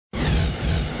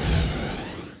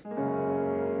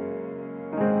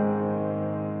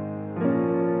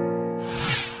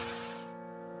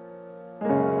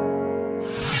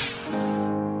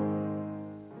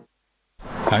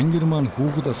Ангир маань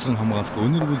хүүхэд асран хамгаалах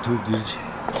өнөр бүл төвд ирж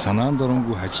санаанд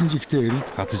оронгүй хачин жигтэй эрэлд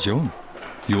хатж явна.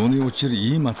 Юуны учир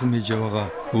ийм атгам хийж яваагаа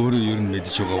өөрөө ер нь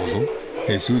мэдж байгаа болов?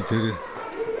 Эсвэл тэр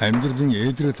амьдралын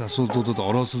ээдрät асуудлуудад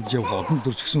ороосолж явах одон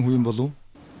төрчихсөн хүн юм болов?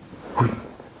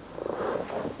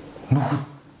 Нүхэд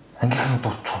ангийнхаа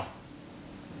дуучгүй.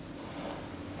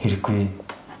 Хэрэггүй.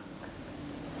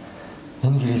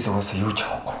 Энэ гэрээс угаасаа юу ч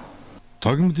авахгүй.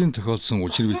 Тогмодын тохиолдсон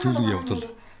учир битүүлэг явдал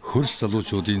хөрс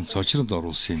залуучуудын цочронд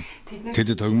оруулсан юм.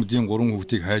 Тэд тогмодын 3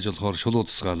 хүүхдийг хайж болохоор шулууд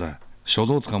тасгаалаа.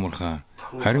 Шулууд гамархаа.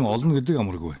 Харин олно гэдэг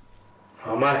амаргүй.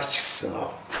 Хамаач гисэн.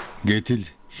 Гэтэл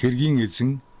хэргийн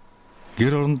эзэн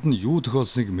гэр оронд нь юу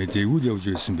тохиолсныг мэдээгүй л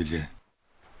явж байсан билээ.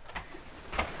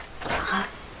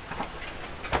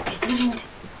 Биднийнд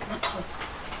модхон.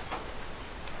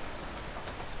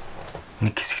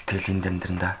 Нэг хэсэг тэлийн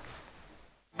дамдранда.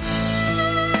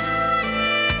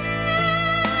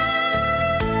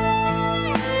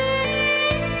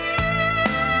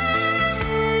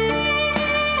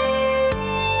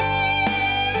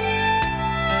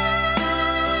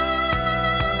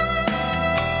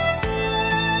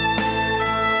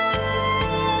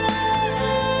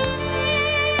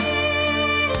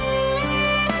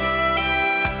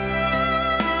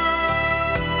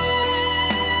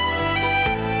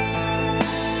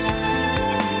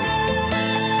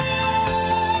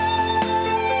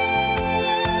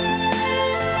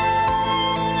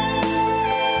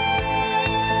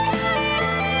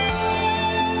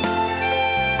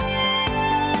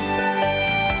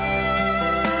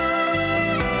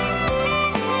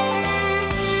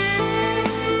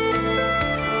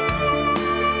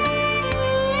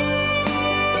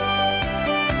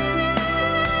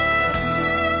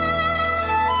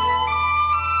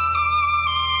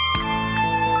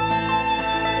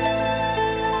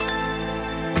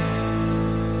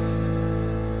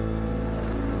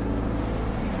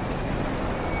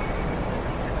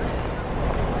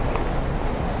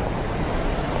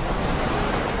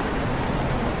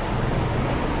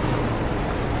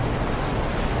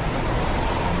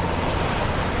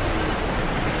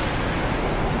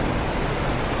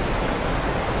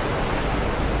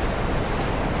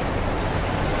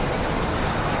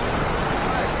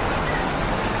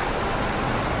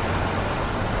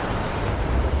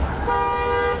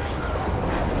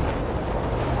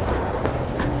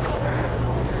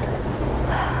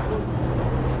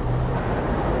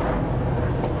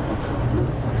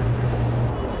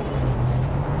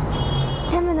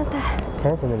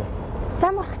 Сайн санаа.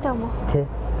 Зам гарах гэж байгаа юм уу? Тий.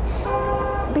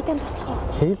 Би танд туслах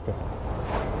уу? Тий л дээ.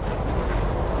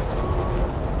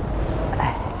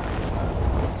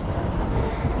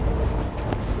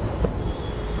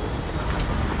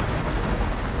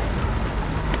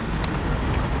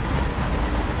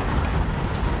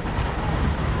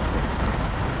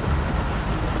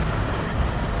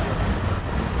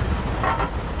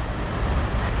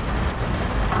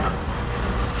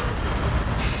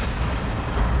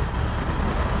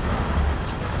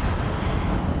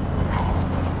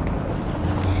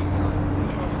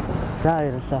 За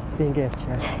баярлалаа. Би ингэ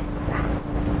явчихъя.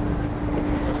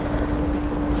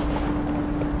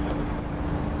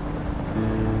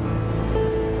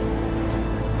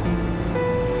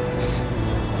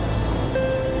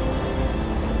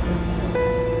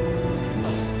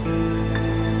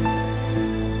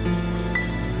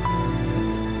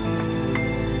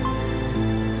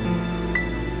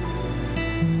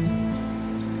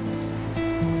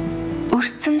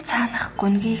 Өрцөн цаанах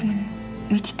гунгийг минь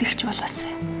мэддэгч болоосай.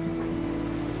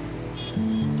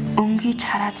 Өнгийж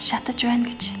хараад шатаж байна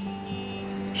гэж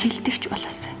хэлдэгч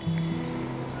болоосай.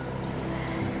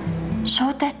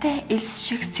 Шуудаатай элс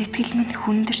шиг сэтгэл минь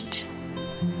хүндэрч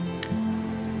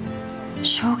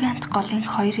шуугиант голын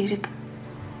 2 эрэг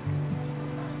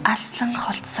алслан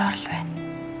холдсоор л байна.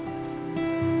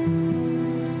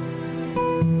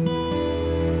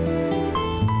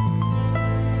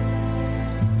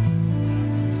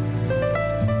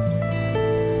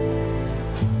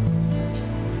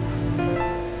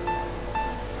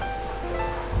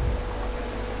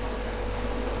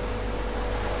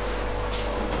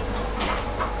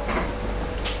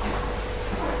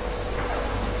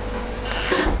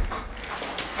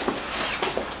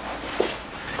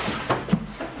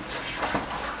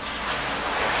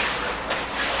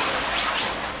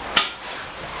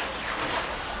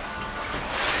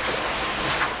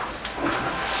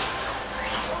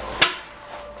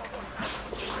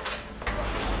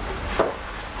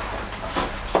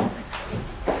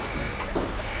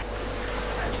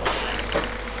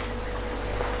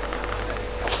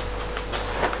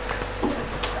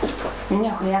 Миний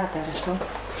охин яагаад оройтов?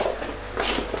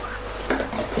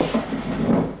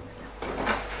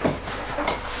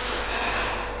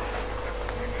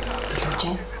 гэж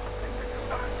байна.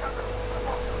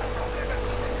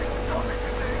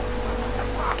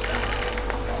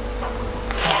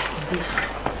 Яасан бэ?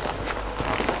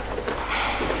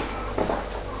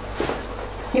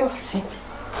 Юу болсон?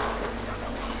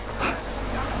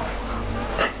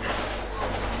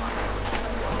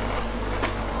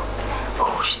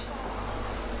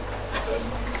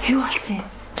 Юу болсон?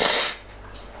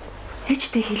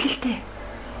 Ээжтэй хэлэлтэй.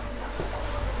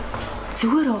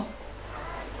 Зүгээр үү?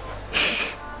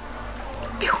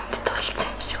 Би хүнд торлцсан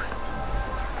юм шиг байна.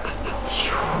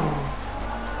 Юу?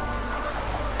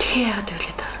 Тэгээ яагаад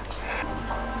байлаа та?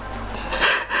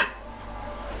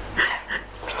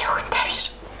 Миний хүн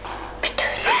тавьшир. Би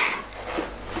төлөөс.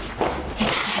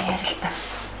 Ээжтэй ярил та.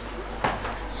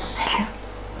 Алин.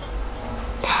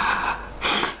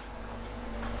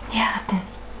 Яагаад?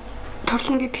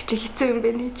 Торлон гэдэг чи хэцүү юм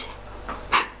бэ нээж?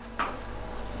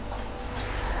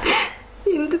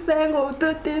 Энд байн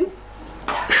удаад энэ.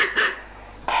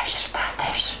 Тавьшир.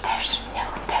 Миний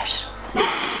хүн тавьшир.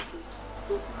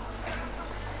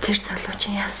 Тэр залуу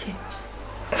чинь яасан юм?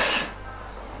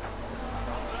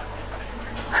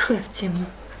 Орхио явцсан юм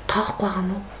уу? Тоохгүй байгаа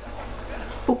юм уу?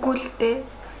 Үгүй л дээ.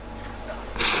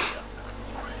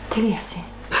 Тэр яасан юм?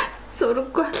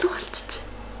 Сураггүй алга болчих.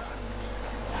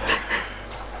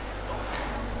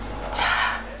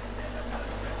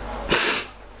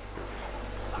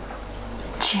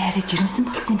 Чи яриж ирсэн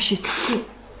болсон юм шиг тийм.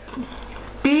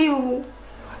 Би юу?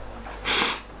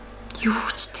 Юу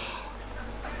ч дээ.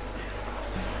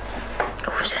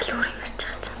 Гүшэл өөр юм ярьж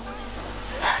байгаа чинь.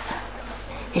 За.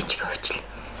 Ээжгээ уучлаа.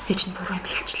 Ээж нь буруу юм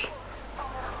хэлчихлээ.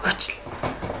 Уучлаа.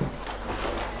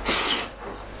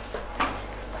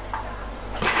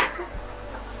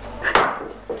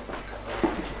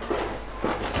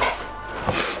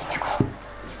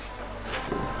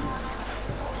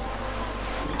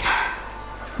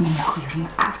 Миний охин ер нь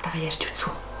аавтайгаа ярьж үзв.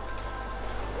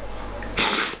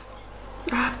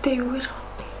 Аавтай юу вэ?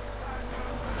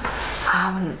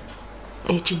 Аав нь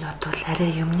ээжийн бодвол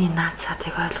арай юмны наад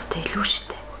цаатыг ойлгохтой илүү шүү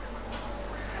дээ.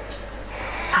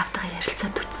 Аавтайгаа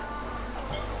ярилцаад үз.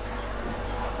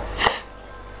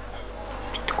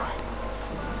 Битгүй.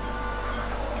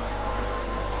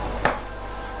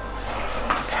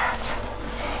 За.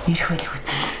 Ирэх байл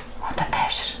үүдээ. Одоо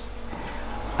тайвшир.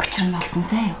 Учир нь олдон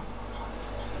заа юу?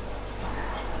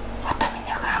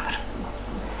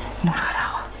 Нур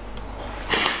хараа.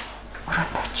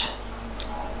 Урандаач.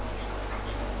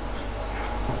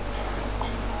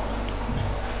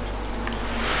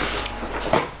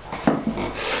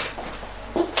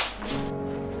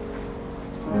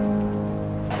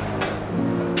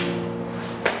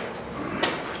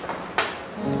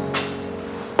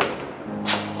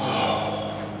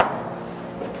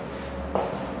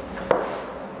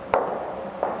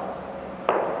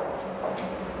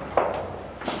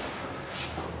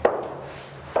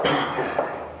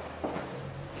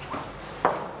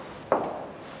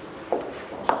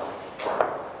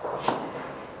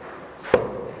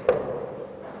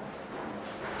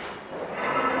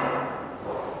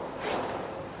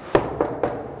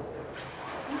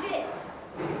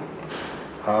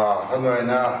 хан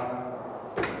байна.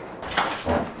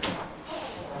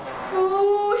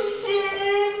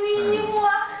 Миний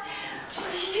мах.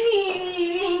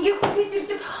 Ингээ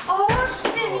хөдөлдөг.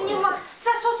 Ооштой миний мах.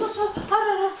 За суу.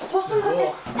 Хусан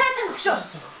гоо. Цааш өгшөө.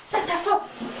 За тасуу.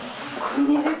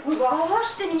 Нэргүй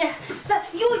ооштой миний. За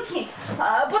юу гэх юм?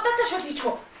 Бодоотой шууд хийчих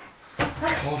үү?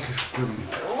 Хоол хэрэггүй юм.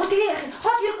 Тэгээ яах юм?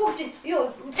 Хоол хэрэггүй гэж юу?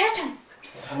 Цааш чана.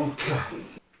 Санаадлаа.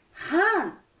 Хаан.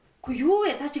 Гү юу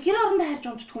вэ? Та чи гэр орондоо харж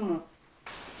унтдаггүй юм уу?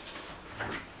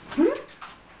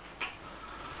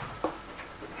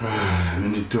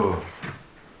 Миний дөө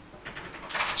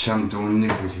чамд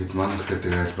үннийг хэлэхэд манах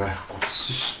гэдэг айл байхгүй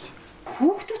болсон шүү дээ.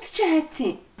 Хүүхдүүд чи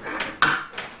хайцсан.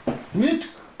 Мэд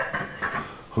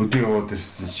хөдөө яваад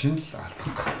ирсэн чинь л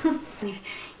алах.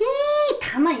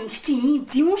 Танаа ингэ чи ийм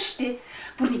зэвүүн штэ.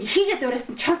 Бүр нэг ихийгээ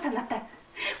дуурайсан чон санаатай.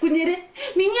 Гү нэрэ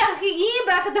миний ахыг ийм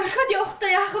байхад орхиод явахдаа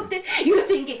яах вэ?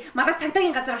 Ерөөсөө ингэ маргас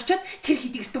цагдаагийн газар очиод тэр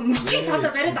хидийг өстө мөчийн тоолоо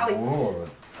бариад авъя.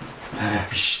 Арай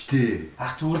биш дээ.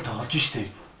 Ах зүгээр л тоглож штэ.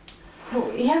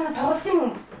 Яна тоглосон юм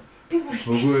уу? Би бүр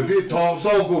Үгүй би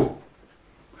тоглоогүй.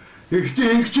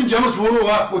 Ихтэй ингэ чинь ямар ч буруу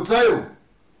гахгүй заа юу?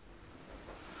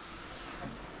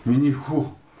 Миний хүү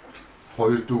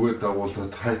хоёр дүүгээ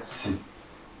дагуулад хайцсан.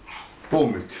 Боо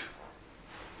мэд.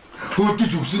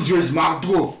 Хөдөж өгсөн ч байж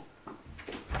магадгүй.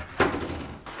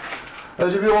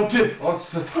 Ажи би онти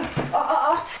орцсон.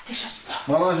 орцтой шат.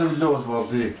 Манай шиглээ бол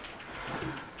болъё.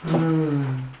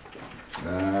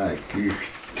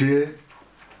 Гэхдээ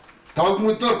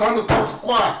тогмодоор танд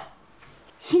тоглохгүй.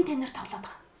 Хин танаар тоглоод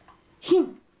байгаа. Хин?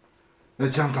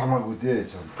 Чамд хамаагүй дээ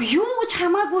чам. Юу ч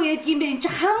хамаагүй ядг юм бэ? Энд чи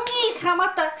хамгийн их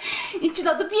хамаатай. Энд чи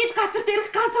одоо би л газар дээрх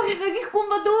ганцаараа гихгүй юм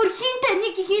бол өөр хин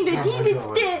таныг гих юм бэ? Тийм биз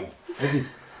дээ.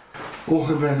 Оох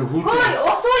юм байна уу? Ой,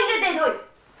 ус уу игээд байна уу?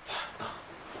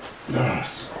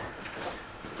 Яас.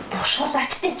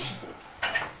 Бушуулаач дээ чи.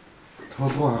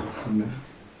 Толгой харах юм байна.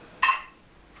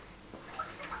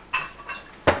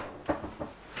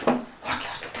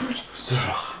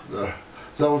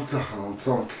 За унтлах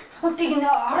юм. Хонтыг нэ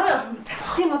ороо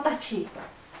засах юм удаа чи.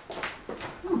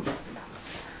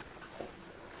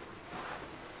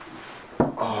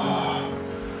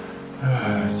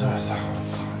 За сахар.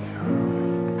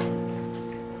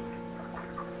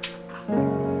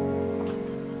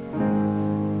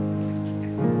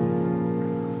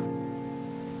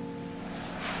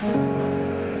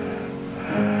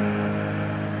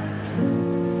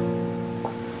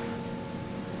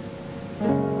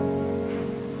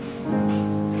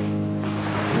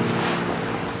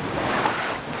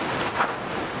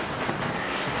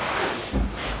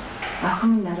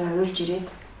 Ахын нараа уйлж ирээд.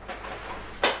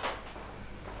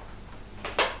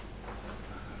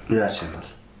 Яасан бол?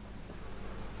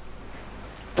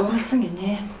 Дурлсан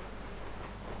гинэ.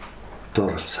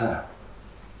 Дурлсан.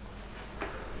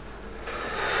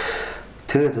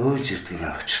 Тэгээд уйлж ирдэг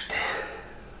юм очиртэй.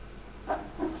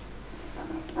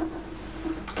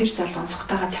 Тэр залуу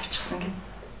цухтаагаад явчихсан гин.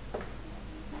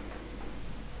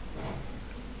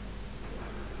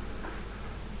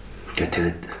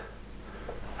 Тэгээд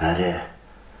арай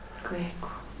Гүй.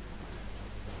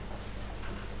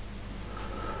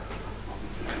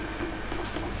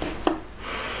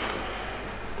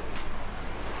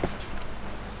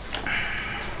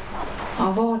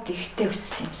 Аваад ихтэй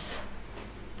өссөн юмсан.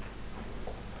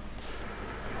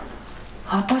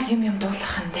 Одоо л юм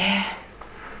дуулах юм дээ.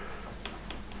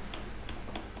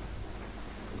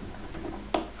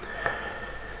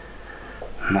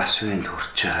 нас үеинд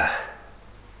хүрч байгаа.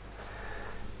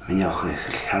 Миний охин их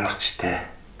л хямарч те.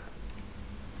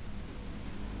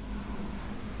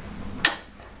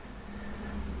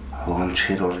 Огонч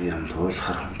хэр ургийн юмд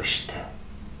ойлгохор хүн биш те.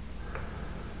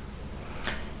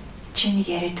 Чи нэг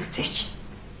яриад үзээч.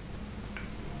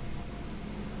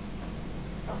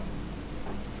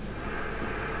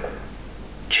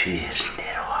 Чи ярил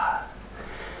дээр байгаа.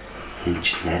 Энэ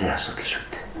ч нэрээ асуудал шүү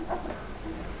дээ.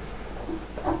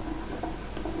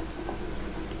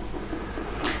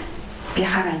 Би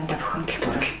хараа энэ бухимдалд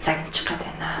оролт загнчих гээд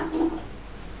байна.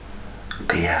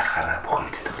 Би хараа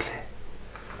бухимдалд өглөө.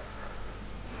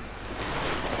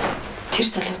 Тэр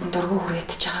залууд нь дургу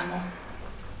хүрээдэж байгаа юм уу?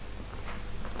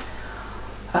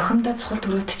 Охиндоо цохол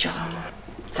төрөөдөж байгаа юм уу?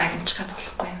 Загнчих гээд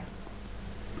болохгүй юм.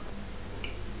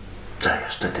 За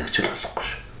ястаа тэгчл болохгүй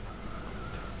шүү.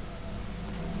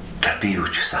 Би юу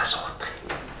ч гэсэн асуух.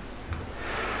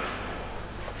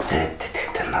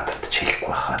 Тэгтээ надад ч хэлэхгүй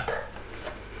байхад.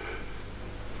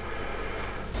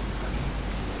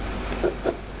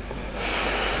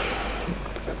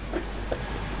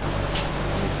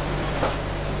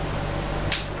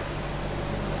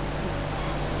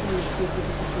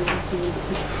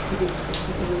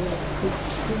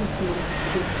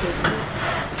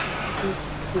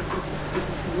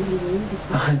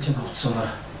 Ахын чинь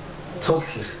хувцсанаар цул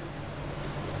хэр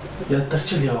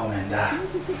ядарч л яваа мэн да.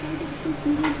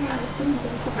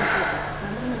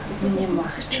 Миний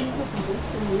махч.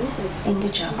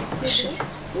 Ингэж аа биш л.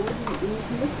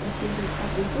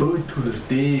 Ой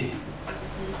төрдөө.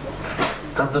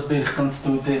 Газар дээрх ганц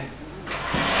дүүдээ.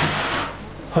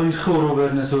 Хоёр хөрөө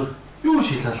байрнаас өөр юу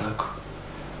ч хийлалгаагүй.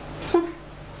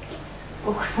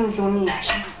 Өгсөн л үний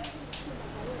чинь.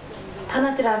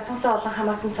 Танаа тэр арцсанасаа олон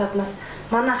хамаатан саднаас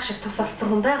манай ах шиг тус олцсон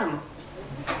хүн байгаа юм уу?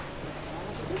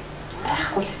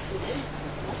 Байхгүй л үстэй.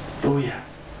 Дууя.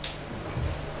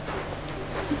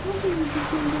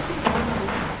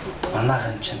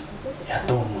 Манайхан чинь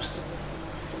ядуу хүмүүс.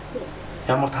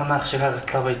 Ямар танаа ах шиг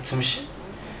хагатлаа баядсан биш.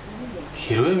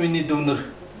 Хэрвээ миний дүүнэр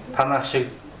танаа ах шиг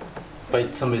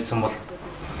баядсан байсан бол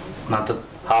надад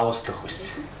хаослох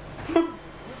байсан.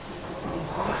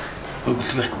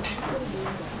 Өглөөт.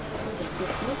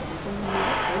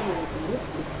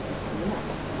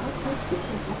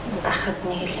 Ахад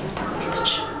нэг юм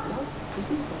тохиолдож.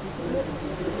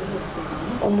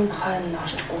 Өмнө хойно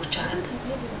орж гүйж аваад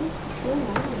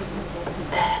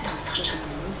байраа томсгож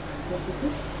чадсан.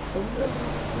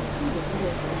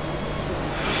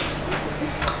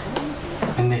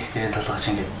 Энэ их тэрийн толгойч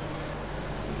ингээд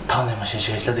тооны машин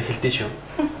шиг ажиллаад эхэлдэж шүү.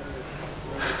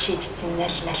 Чи битэн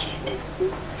найл гэдэг.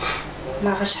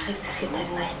 Магаш ахыг сэрхэд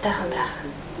харин аятайхан байгаа.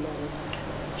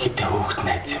 Хитэ хөөгт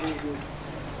найз юм л.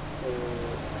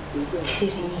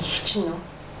 Тэр их чинь үү?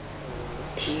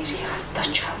 Тэр ёстой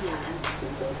ч хүн санаад.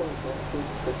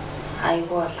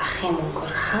 Айгуу л ахын мөнгөөр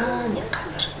хааны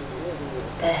газар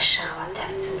байшаава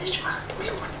тавьсан байж магадгүй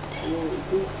л үгтэй.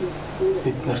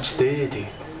 Бид нар ч тэгээд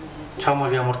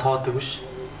чамаг ямар тоодог биш.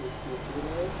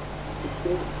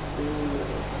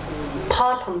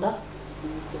 Тоолгондоо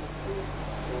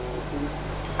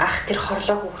ах тэр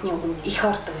хорлоо хүүхний үгэнд их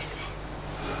ордог байсан.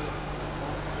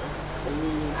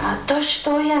 Одоо ч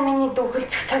дууя миний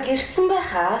дүгэлцэх цаг ирсэн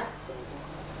байхаа.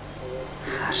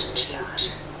 Харчлаагаар.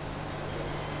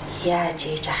 Яаж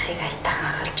ээж ахыг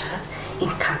айтайхан харгалж хагаад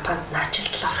энэ компанид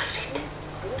наачлал орох хэрэгтэй.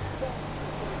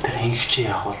 Тэр ингэч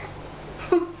яах вэ?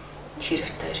 Тэр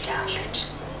хоёр яавал гэж.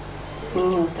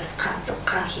 Миний удаас ганц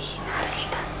угаан хийхийг харъя л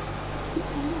та.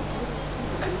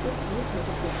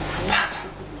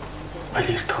 Аль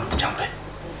эрт хөмдөж амраа.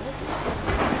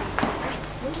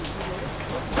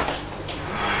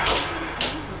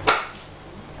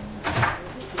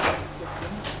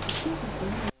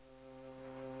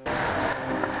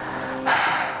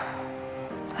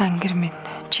 Ангир минь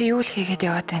чи юу л хийгээд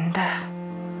яваад байна да?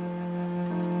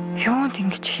 Юунд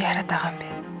ингэж яриад байгаа юм бэ?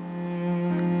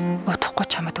 Удахгүй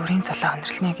чамд өрийн золоо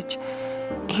өнөрлөнө гэж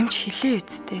эмч хэлээ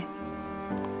үсттэй.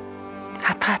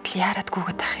 Хатгаад л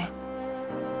яарадгүйгээд ах юм.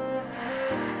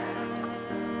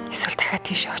 Эсвэл дахиад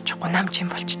тийшээ очихгүй нам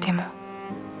чим болч тийм үү?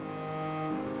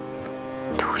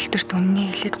 Төгөлтөрт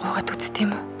үннийг хэлээд гоогаад үз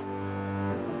тийм үү?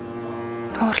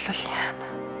 Уурлал яана.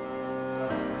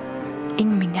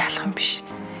 Энэ миний алхам биш.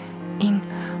 Энэ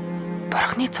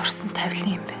бурхны зурсан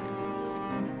тавилан юм байна.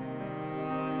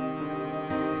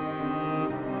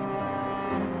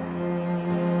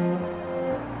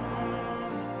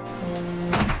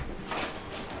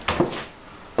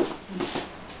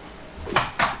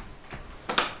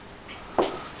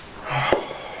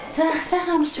 За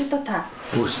сайхан амарч өгдөө та.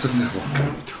 Өөртөө сайхан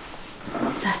байна.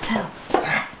 За цаа.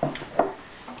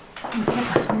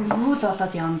 Юу л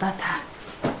болоод явна да та.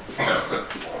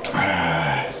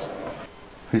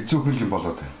 Хэцүү хөл юм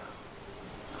болоод байна.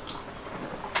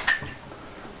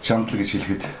 Шамтлаг гэж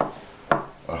хэлэхэд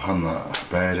ахан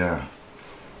байраа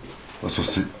бас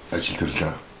ус ажил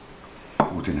төрлөө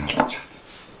үүдийг алдчих.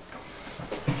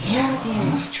 Яа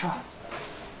тийм болчихоо.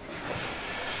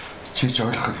 Чиж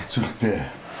ойлгоход хэцүү л дээ.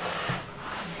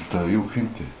 Одоо юу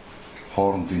хэмтэй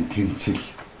хоорондын тэмцэл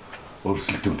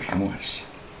өрсөлдөөн гэх юм уу хааш.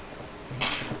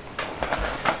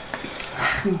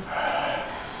 Ахна.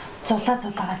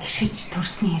 Зулаагаа гიშгэж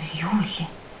төрсний хэрэг юу вэ?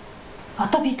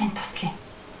 Одоо би танд туслая.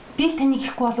 Би л таныг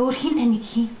ихгүй бол өөр хин таныг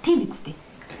хий. Тийм биз дээ.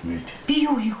 Тийм ээ. Би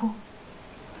юу хийх вэ?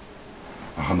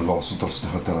 Ахна гоосод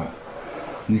орсныхоо дараа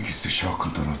нэг хэсэг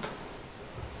шоконд ороод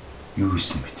юу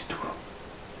хийснэ мэддэг.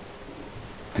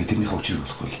 Тэгээд тэрнийхээ учрыг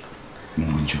болохгүй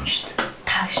мөнгөн жоо шүү дээ.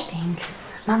 Тав штэ ингэ.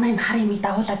 Манай энэ хар имийг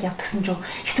дагуулад явдгсан ч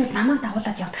эсвэл намайг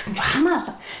дагуулад явдгсан ч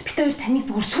хамаалаа. Бид хоёр таныг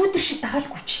зүгээр сүүдэр шиг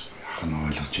дагаалгүй чи. Ахна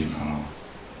ойлгож байна.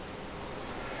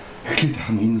 Эхлээд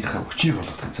ахна энэнийхээ учрыг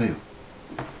олгох заяа.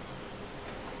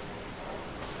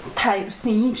 Та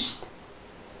юусэн юм штэ.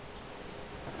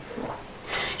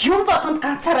 Юм болгонд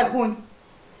ганцаараагүй.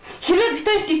 Хэрвээ бид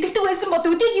хоёрт итгэдэг байсан бол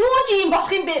өдөөд юу ч юм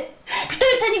болох юм бэ? Бид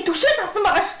хоёр таныг төвшөөд авсан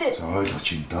байгаа штэ. За ойлгож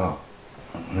байна да.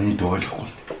 Миний дөө ойлгохгүй.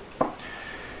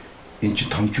 Энэ чинь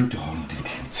томчуудын хоорондын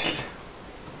тэмцэл.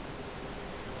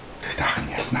 Тэгэхдээ ахна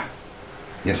ялна.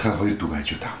 Ялхаа хоёр дүү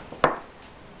хажууд аа.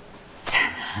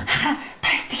 Та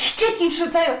хичээд юм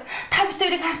шүү заяа. Та бид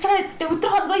хоёрыг харж байгаа үсттэй өдөр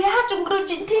хоногоо яаж өнгөрөөж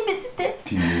ин тийм биз дээ.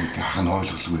 Тийм ээ ахна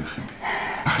ойлголгүй байх юм бэ.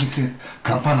 Ахна тэр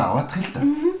компани аваадах л да.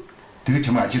 Тэгээ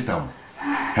чамаа ажид аав.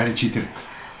 Харин чи тэр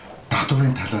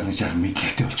татварын талаар нэг яг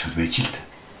мэдлэгтэй болчиход байж л да.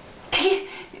 Тэгээ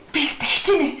би өстө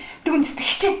хичээнэ. Дүнстэй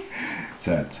хичээн.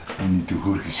 За энэ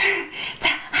дөхөр гэж.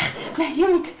 За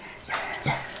юм ид.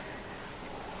 За.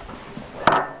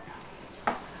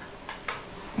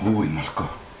 Ой малко.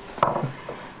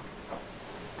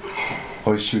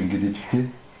 Хойш ингэж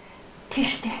идэх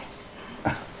Тийш дээ.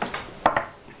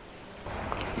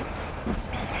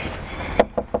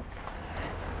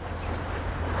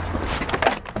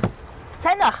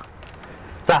 Сайн уу?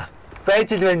 За,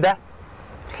 байж л байна да.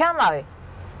 Хям авъя.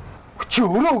 Чи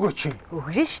өрөө өгөөч.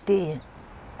 Өгнө штэ.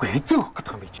 Үгүй хэзээ өгөх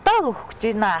гэдэг юм бэ? Даа өгөх гэж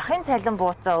байна. Ахын цалин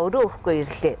бууцаа өрөө өгөхгүй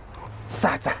ирлээ.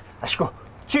 За, ашгүй.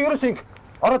 Чи ерөөс ингэ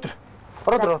ороод ир.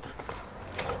 Ороод ир.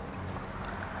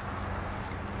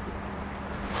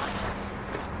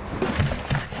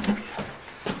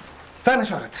 За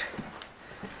наш ороод ир.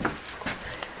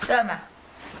 Тама.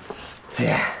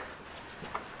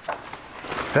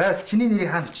 За, чиний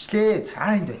нэрийг хаана бичлээ?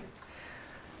 За энд байна.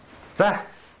 За,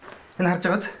 энэ харж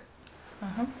байгааз.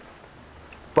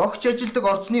 Богч ажилдаг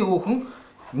орцны хүүхэн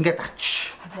ингээд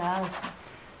ач. За.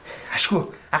 Ашгүй,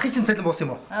 ахын шин цалин буусан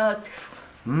юм уу?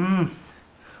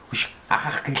 Үш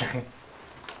ахах гэлэх юм.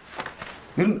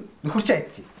 Ер нь нөхөр чи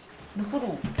айдсан. Нөхөр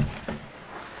үү?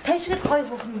 Тайшгал гой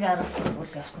хүүхний араас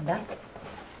гүгэл явсан да.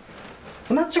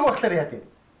 Наад чиг болохоор яа дээ.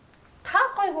 Та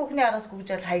гой хүүхний араас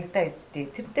гүгжэл хаягдаа эзтэй.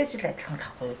 Тэрнтэй ч л адилхан л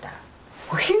ахгүй юу да.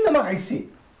 Хин намайг хайсан.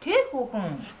 Тэр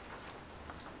хүүхэн.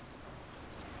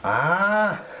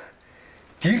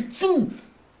 Тэр чин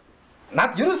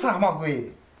над ерөөс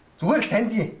хамаагүй. Зүгээр л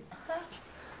танд юм.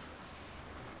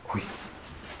 Хүй.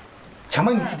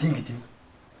 Чамаа ингэ тийм гэдэг юм.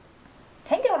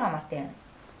 Танд ямар хамаатай юм?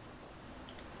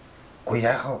 Гүй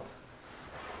яах вэ?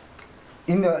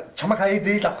 Энэ чамаа хаяа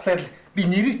зээл авахлаар би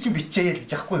нэрийг чинь бичээе л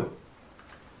гэж яахгүй юу?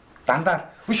 Дандаа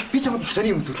үш би чамд их сони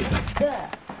юм зүйлээ.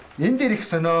 Энэ дээр их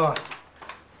сонио.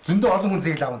 Зөндөө олон хүн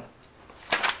зээл авна.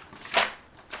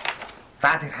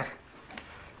 За тэр хар.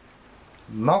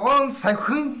 Ногоон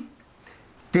савхин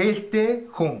дээлтэй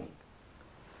хүн.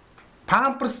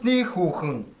 Памперсны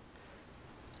хүүхэн.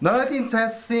 Нойлын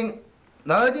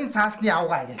цаасны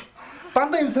авгаа гэх.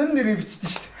 Дандаа юм сонир нэрээр бичдэг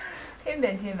шүү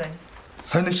дээ. Тийм байна.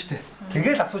 Сонио шүү дээ.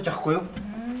 Тэгэл асууж авахгүй юу?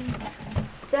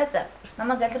 За.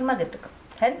 Намайг галармаа гэдэг.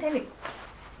 Харин таны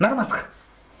Нар мандах.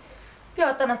 би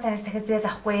одооноос танаас дахиад зээл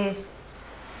авахгүй.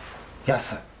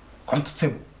 Яасан? Гомдсон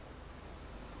юм уу?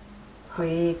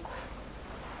 Хөөе.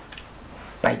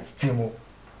 Баяцсан юм уу?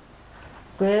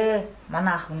 Гүй,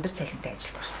 манай ах өндөр цалинтай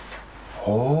ажилд орсон.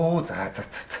 Оо, за.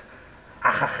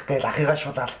 Ах гээл ахыгаа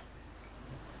шулаал.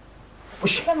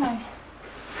 Үш. Ямар?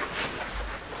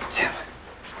 Зам.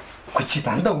 Чи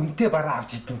дандаа үнтэй бараа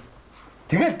авч идэн.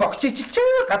 Тэгэл богч ижилч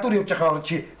гадуур явж байгаа орон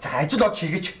чи цаг ажил од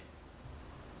хийгэж.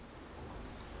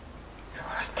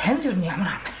 Танд юу ямар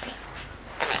хамаатай?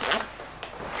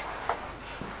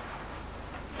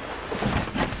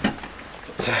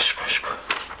 Зашгүй.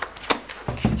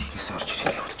 Гинтгээс орж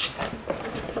ирэх явуулчихна.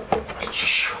 Болж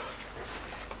шүү.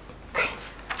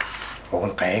 Уг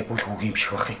нь гайгүй л хүүг юм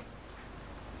шиг бах юм.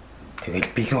 Тэгэл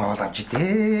бэлэн хоол авч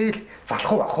идэл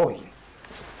залах уу ах уу юм.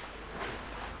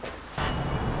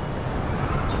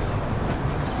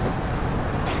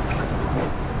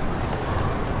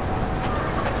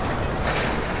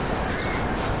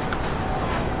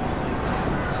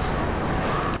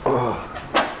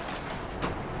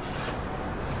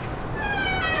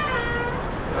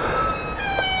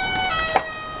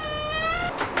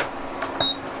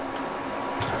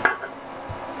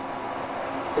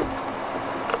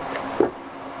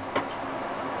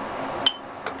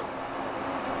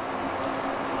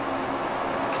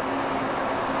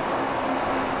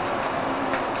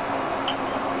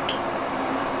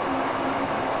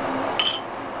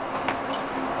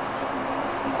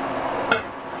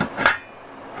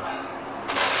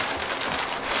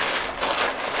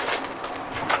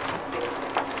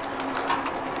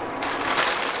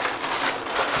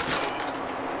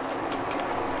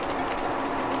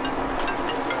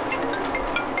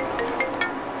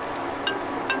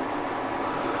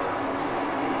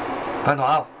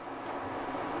 Байна уу?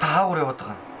 Та хаагур яваад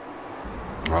байгаа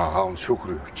юм. Аав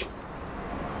шүүхрөө явчих.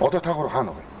 Одоо таагаар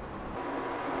хаана байгаа юм?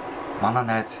 Манай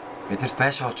найз биднэрт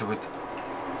байшин олж өгöd.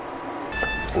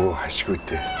 Оо хашгүй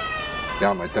дээ.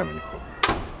 Яа мадам минь хөө.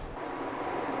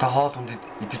 Та хоол хүндэд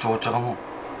идэж ууж байгаа юм уу?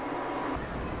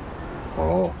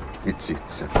 Оо,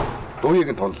 идсэн.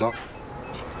 Дууийг нь тонлоо.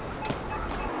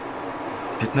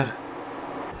 Бид нар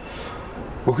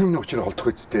бүх юм нөхчөр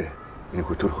холдох үсттэй. Энэ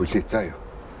хөтөр хөлөө заа юу.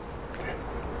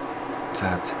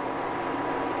 За.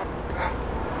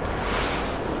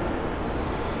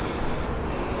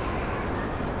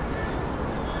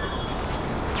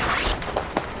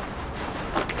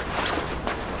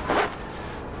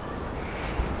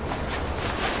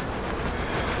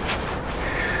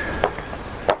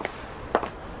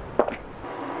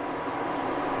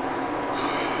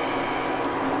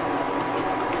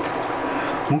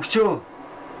 Мөнгчөө.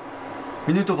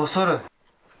 Миний дүү босоорой.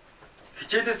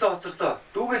 Хичээлээсээ хоцорлоо.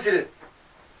 Дүүгээс ирээ.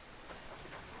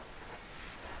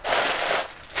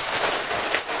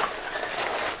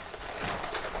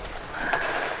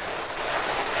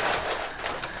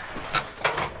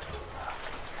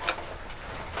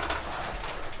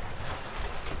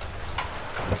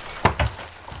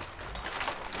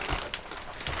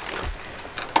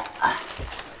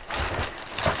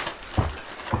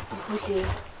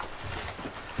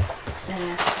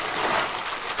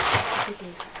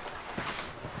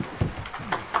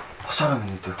 Босоорой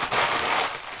миний дүү.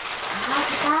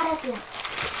 Дараад юм.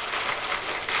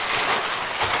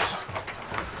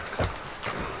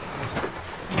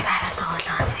 Дараад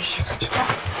тоглоо бишээ сууч за.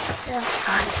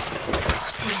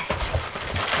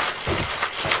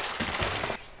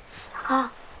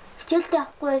 Хичээлд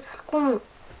явахгүй болохгүй юм.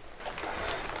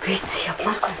 Бийц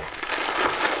явмаар байна.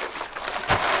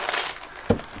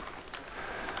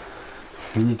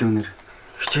 Миний дүүнэр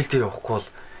хичээлдээ явахгүй бол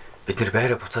бид нэр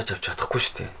байраа буцааж авч чадахгүй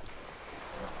шүү дээ.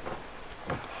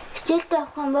 Хичээлдээ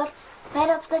явах юм бол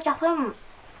байраа буцааж авах юм.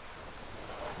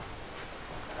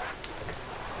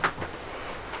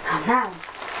 Амнаа.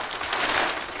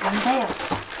 Амдаа.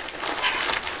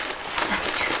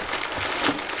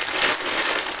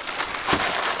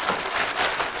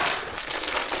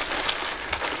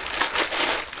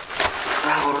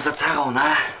 Цаагаа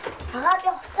унаа. Агаа би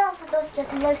хувцас амсад дуусчаад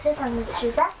нэрсээ санагдаж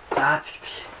шүү за. За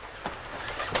тэгтээ.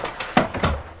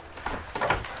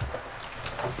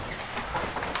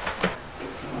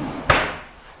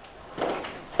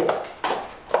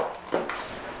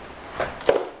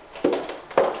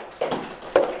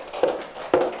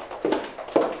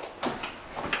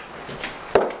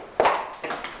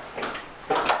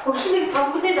 Хөгшнийг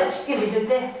тоглолтод очдөг юм билүү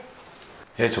дээ.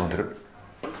 Яаж өндөр?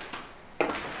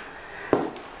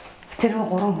 Тэр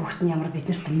гурван хүүхэд нь ямар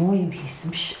биднэрт муу юм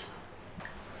хийсэн биш.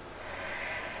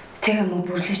 Тэгээ мөн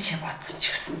бүрлээч бодсон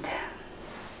ч гэсэндээ.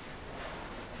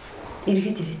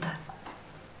 Эргээд ирээ та.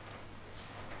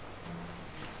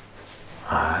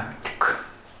 Тэг.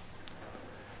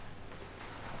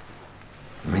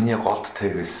 Миний голд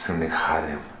тэгэлсэн нэг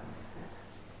хар юм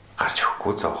гарч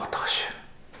өгөхгүй зовхот байгаа шүү.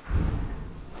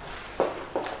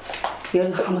 Ер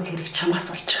нь хамаг хэрэг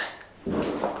чамаас болж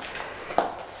байгаа.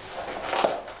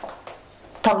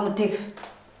 Тогмодыг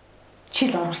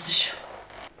чил оруулсан шүү.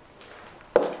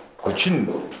 Гүчин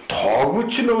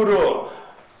тоогч нь өөрөө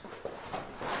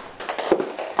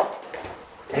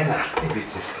энэ алтны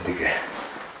бизнесэндээ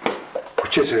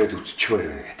хүчээ сороод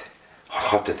үзчихмээр байна гэдэг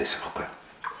хорхоотой байсан байхгүй юу?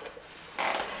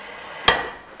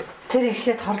 Тэр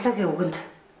эхлээд хорлоогийн үгэнд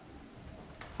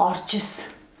орж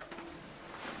ирсэн.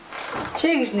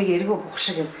 Чи гэж нэг эргөө бух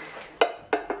шиг юм.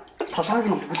 Толгойг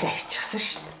нь эргүүлээ хийчихсэн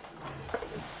шүү.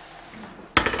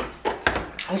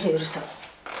 Хоёлаа ерөөсөө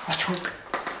очгүй.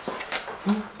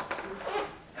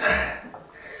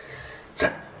 За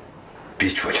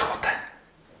бич болох уу та.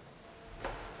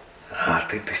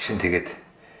 Алдагддаг чинь тэгээд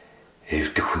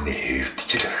эвдэх хүнээ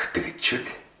эвдчил орхидог гэж шүү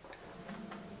дээ.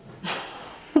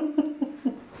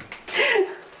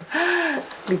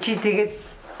 Би чи тэгээд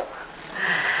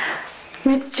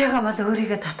мэдж байгаа мал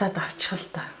өөрийгөө татаад авчих л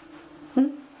да.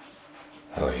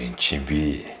 Ой эн чинь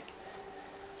би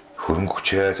хөрөнгө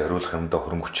хүчээ зориулах юмдаа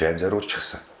хөрөнгө хүчээ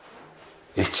зориулчихсан.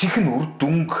 Эцэг нь үр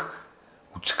дүнг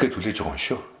үзэхгээ түлээж байгаа юм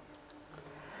шүү.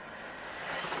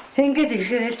 Ингээд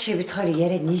ирэхээр л чи бид хоёр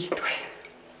яриа нийлдэг.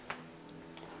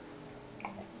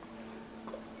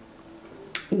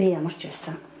 Би ямар ч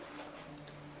байсан.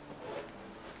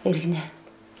 Эргэнэ.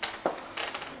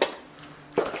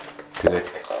 Тэгээд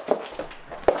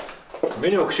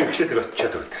миний өгшөө эхлээд нэг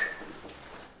очиад өгдөг.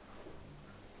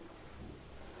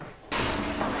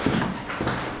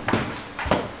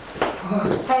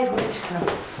 Хайр хүрсэн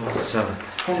үү?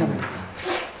 Сайн.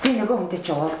 Би нөгөө хүнтэй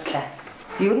чи уулзлаа.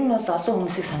 Ер нь бол олон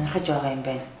хүмүүсийг сонирхож байгаа юм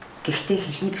байна. Гэхдээ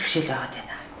хэлний бэрхшээл байгаад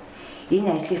байна. Энэ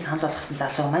ажлыг санал болгосон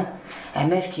залуу маань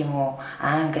Америк юм уу,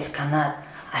 Англи, Канада,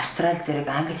 Австрали зэрэг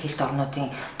англи хэлт орнуудын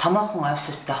томоохон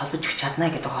офисуудтай холбож өгч чадна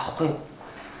гэдэг байгаа байхгүй юу?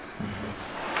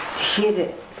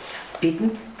 Тэгэхээр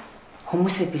бидэнд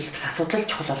хүмүүсээ бэлтгэх асуудал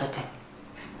чухал болоод байна.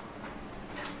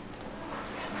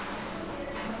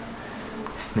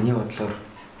 Миний бодлоор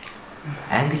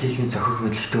англи хэлний зохиог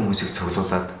мэдлэгтэй хүмүүсийг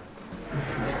цуглуулад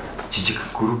жижиг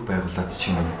групп байгуулад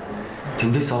ч юм уу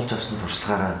тэндээс олж авсан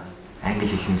туршлагаараа англи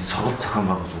хэлний сургалт зохион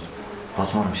байгуулвал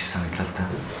болмоор юм шиг санагдлаа л та.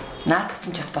 Наадах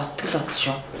чинь ч бас боддог л бодол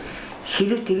шүү.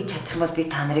 Хэрэг тэгж чадах юм бол би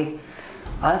та нарыг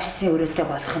офисын өрөөтэй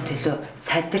болохын төлөө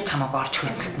сайд дээр чамайг орж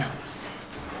хөөцөлдөнө.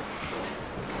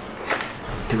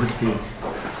 Тэгвэл би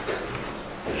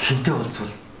хинтээ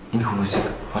уулзвал энэ хүмүүсийг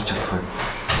олж чадах вэ?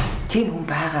 Тийм хүн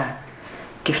байгаа.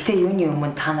 Гэхдээ юуны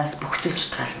өмнө та нараас бүх зүйл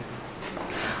шалтгаална.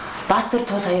 Баатар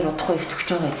тул хоёр удахгүй их төгч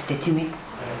байгаа үстэй тийм ээ.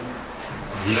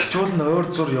 Игч бол нойр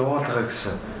зур яваалгаа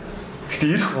гэсэн. Гэтэ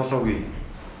ирэх болоогүй.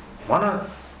 Манай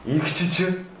игч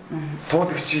чинь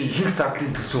туулагчийн ихэнх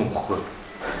зардлын төсөн юм бохгүй.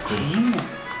 Тийм үү?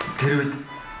 Тэр үед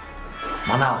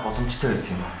манай боломжтой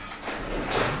байсан юм аа.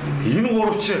 Энэ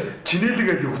гурав чинээлэг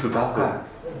аль хүүхдүүд аахгүй.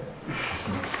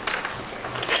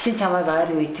 Чин чамайг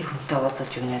ойрын үед тэр хүнтэй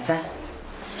уулзуулж өгнө за.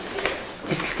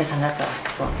 Тэр талтай санаа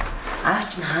зовлтгүй. Аав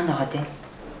чинь хаана байгаа вэ?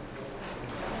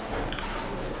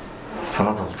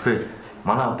 Санаа зовлтгүй.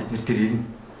 Манай бид нар дээр ирнэ.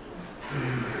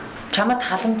 Чамд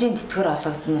халамжийн тэтгэр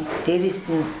олгодно. Дээрээс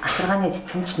нь асаргааны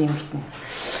тэтгэмж нэмэгдэнэ.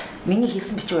 Миний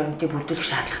хийсэн бичиг баримтыг бүрдүүлэх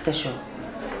шаардлагатай шүү.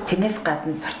 Тэрнээс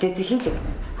гадна протезийг хийлэг.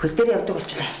 Хөл дээр явдаг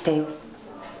болчихвол хаштай юу?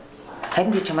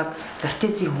 Харин би чамайг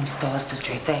протезийн хүмүүстэй уулзуулж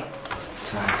өгье заа юу.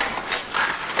 За.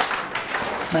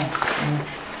 Мэн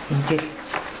энэ дээр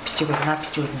бичиг баримт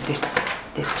дээр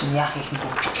дээр чинь яах юм бэ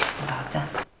бичсэн байгаа за.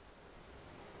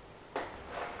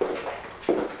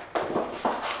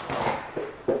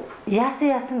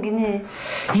 Яасан гинэ.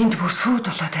 Энд бүр сүйд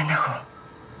болоод байна хөө.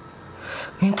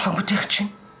 Энэ тогмдих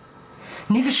чинь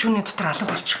нэг л шөнийн дотор алга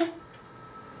болчих юм.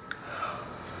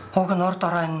 Уг нь урд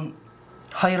ороо энэ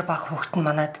хоёр баг хүүхэд нь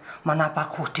манай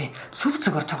баг хүүхдийн сүв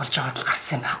зүгээр тоглож байгаад л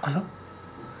гарсан юм байхгүй юу?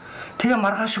 Тэгээ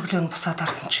маргааш өглөө нь бусаад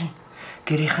арсан чинь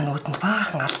гэрийнх нь өөдөнд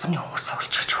баахан албаны хүмүүс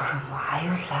суулж хөрөм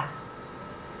аюулаа.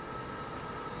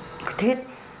 Тэгээд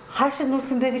хаашаа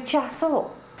нүрсэн бэ гэж чи асуу.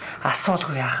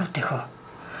 Асуулгүй яах вэ хөө?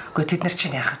 Гэхдээ тэд нар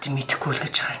чинь яах вэ мэдэхгүй л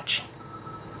гэж байгаа юм чинь.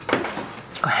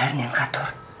 Гэхдээ харин энэ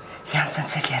гадуур янз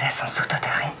янзэл яриа сонсогдоод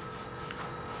байх юм.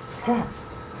 За.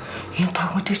 Энэ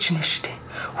тогмодыг чинь нэ штэ.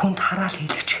 Хүнд хараал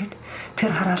хийлгэчихэд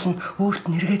тэр хараал нь өөрт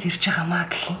нэргээд ирж байгаа маа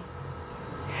гэх юм.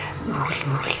 Нүгэл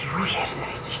юу ярина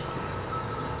гэж.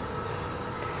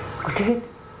 Тэгээд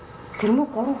тэр мө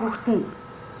гурван хүүхэд нь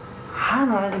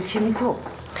хаана байгааг чи мэдв үү?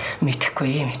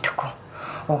 Мэдэхгүй.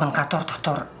 Уг нь гадуур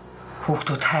дотор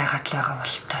хүүхдүүд хайгаад л байгаа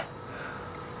болтой.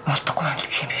 Олдохгүй байл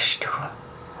гэх юм биш төхөө.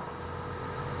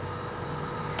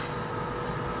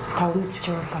 Хавнаж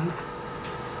жуулам.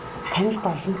 Танил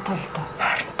боломжтой л доо.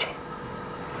 Харин тийм.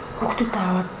 Хүүхдүүд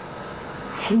аваад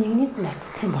хин нэгнийд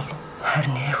ноцсон болов.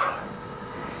 Харин яг.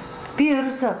 Би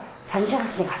ерөөсө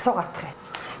санжаагаас нэг асуугаадах юм.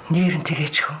 Нэр нь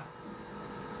тэгээч хөө.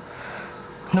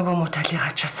 Нөгөө муу талыг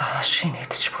ачаасаа хоош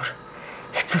шинэдэж бүр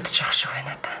хэцүүдж явах шиг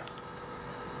байна да.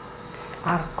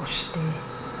 Аргагүй штэ.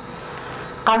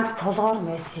 Ганц толгоор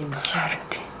байсан юм харин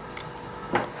тийм.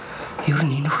 Ер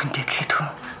нь энэ хүнтэй гэхэд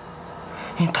хөө.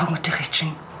 Энэ тогмотын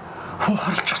чинь хүн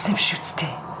хорлож гсэн юм шүү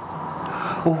дээ.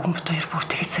 Өвгөнбөт хоёр бүр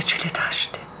тэгээс ажиглаад байгаа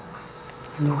шүү дээ.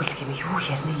 Нүгэл гэв юу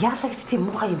ярина? Яалаа гэж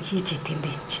тийм муухай юм хийж идэм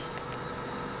бэ чи.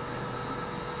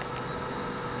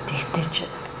 Тэгтээ чи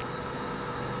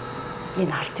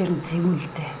энэ алт ер нь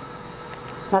зэвүүлдэ.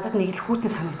 Надад нэг л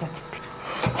хүүтэн санагдаад байна.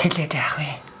 Хэлээд яах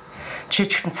вэ? Чи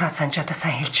ч гэсэн цаа санжаадаа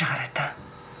сайн хэлж байгаарай та.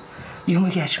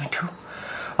 Юмыг яаж мэдв?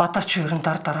 Одоо чи ерөн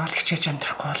дор дороо л хичээж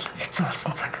амьдрахгүй бол хэцүү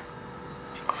болсон цаг.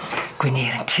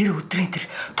 Гүнээр тэр өдрийн тэр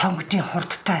тонгодын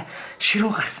хурдтай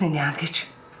ширүүн гарсны яан гэж.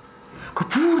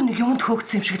 Гэхдээ бүр нэг юмд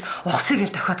хөөгцсөн юм шиг ухсыг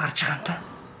л давхиад гарч байгаа юм та.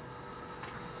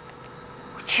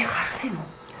 Чи харсан юм уу?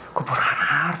 Гэхдээ бүр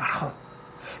харахаар барах уу?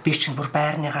 Би чинь бүр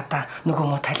байрны гадаа нөгөө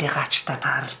муу талигаа ачтаа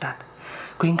тааралдаад.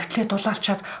 Гэхдээ ингэтлээ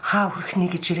дулаалчаад хаа хүрэх нэ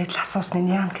гэж ирээд л асуусны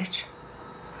яан гэж.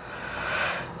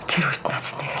 Тэр үед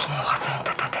надад нэг л муухай сайн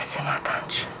татаад байсан юм аа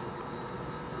таанч.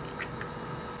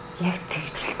 Яг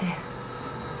тэгжлээ.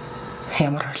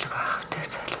 Ямар ойлог байх вэ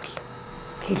зайлвал.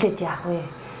 Хэлээд яах вэ?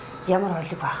 Ямар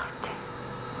ойлог байх вэ?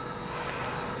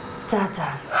 За.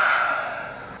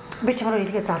 Би чамруу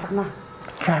илгээ залгана.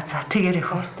 За тэгээрэй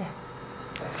хөө. Баяртай.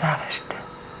 За баяртай.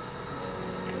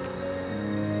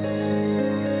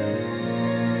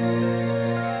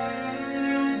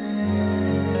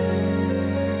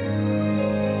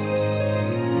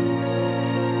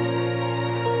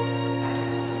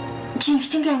 Чи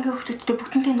хичнээн ангийн хүүхдүүдтэй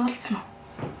бүгднтэй нь уулзсан уу?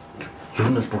 Ер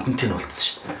нь бол бүгднтэй нь уулзсан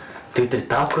шүү дээ. Тэгээд тэр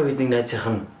Давка гэдэг нэг найзынх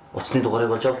нь утасны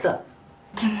дугаарыг олж авлаа.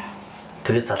 Тийм үү.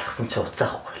 Тэгээд залгасан чи утас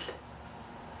авахгүй л.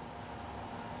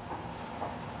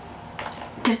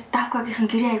 Тэр Давкагийн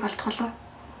гэрээ аяг олдох уу?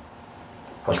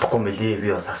 Олдохгүй мөлий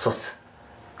би бас асуусан.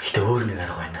 Гэхдээ өөр нэг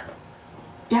арга байна.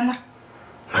 Ямар?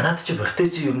 Манайд чи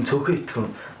протезийн ер нь цөөхөн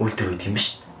итгэн үйлдвэр үүд юм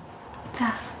биш.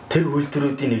 За. Тэр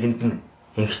үйлдвэрүүдийн нэгэнд нь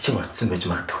ингчим очсон байж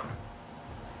магадгүй.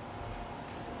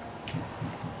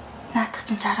 Наадах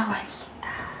чинь чарга байна л та.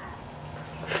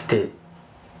 Гэхдээ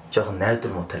жоохон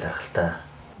найдвар муутай л арга л та.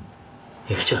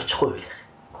 Ингч очихгүй юу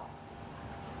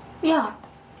яа?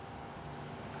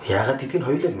 Яагаад гэдгийг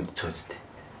хоёулаа мэдчихэж байгаа зү.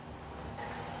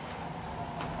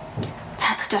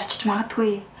 Цаадах ч очиж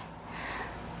магадгүй.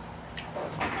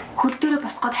 Хөл дээрээ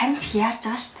босгоод харин ч их яарж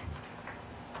байгаа шүү дээ.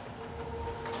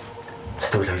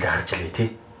 Тэгвэл хоёулаа харж л бий тий.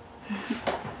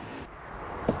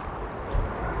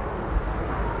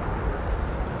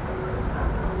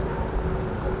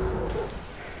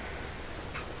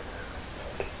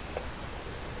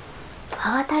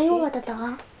 Та юу бодоод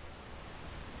байгаа?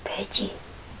 Бэжи.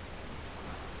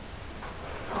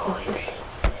 Ой.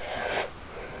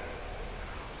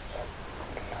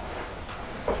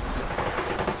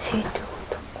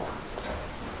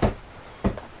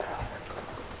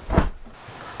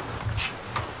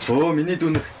 Оо миний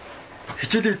дүүнэр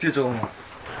хичээлээ эзгэж байгаа юм уу?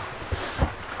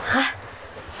 Ха.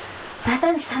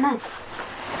 Надад нэг санаа.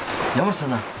 Ямар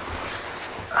санаа?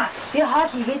 Би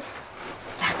хоол хийгээд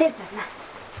зах дээр зарна.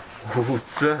 Үгүй.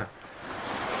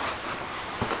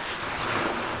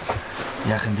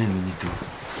 Яах юм бэ миний дүү?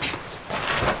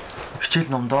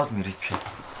 Хичээл номдоо л мэрийцгээ.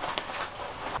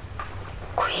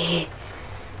 Ээ.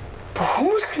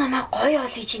 Хүмүүс намайг гоё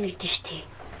хоол хийж ингэдэж штий.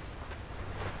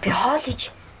 Би хоол хийж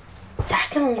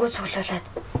зарсан мөнгөө цуглуулад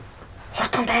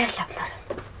хурдхан байрлал авмаар.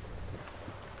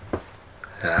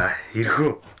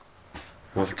 Ирхөө.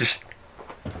 Болж шít.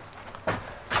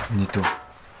 Нийтүү.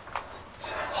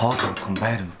 Хоол хурдхан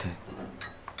байр юмтэй.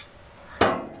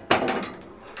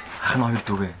 Ахны хоёр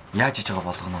дүүгээ яаж хийж байгаа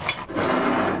болгоно.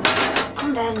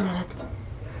 Хурдхан байр нараад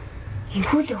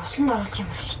энхүүлээ усанд оруулж юм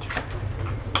байна штий.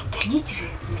 Таны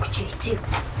зэрэг мөнгөч эзээ.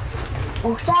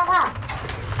 Өгч байгаа.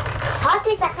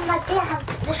 Хоолыг захимаа би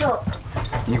хамтсан шүү.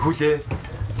 Энхүүлээ.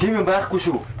 Тийм юм байхгүй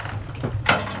шүү.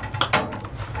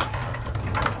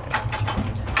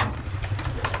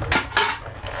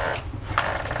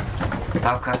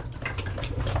 Тавка.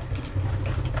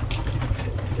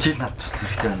 Чил над туслах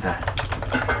хэрэгтэй байна да.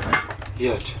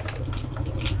 Яаж?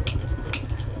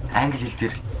 Англи хэл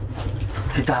дээр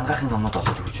хэд ангаахын номнод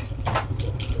олоод өгч.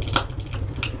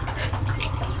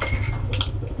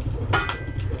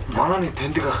 Манай нэг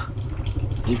таньдаг ах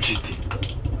нэмж хийдий.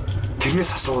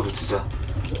 Тэрнээс асуугаад үзсэн.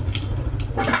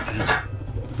 Тэгэж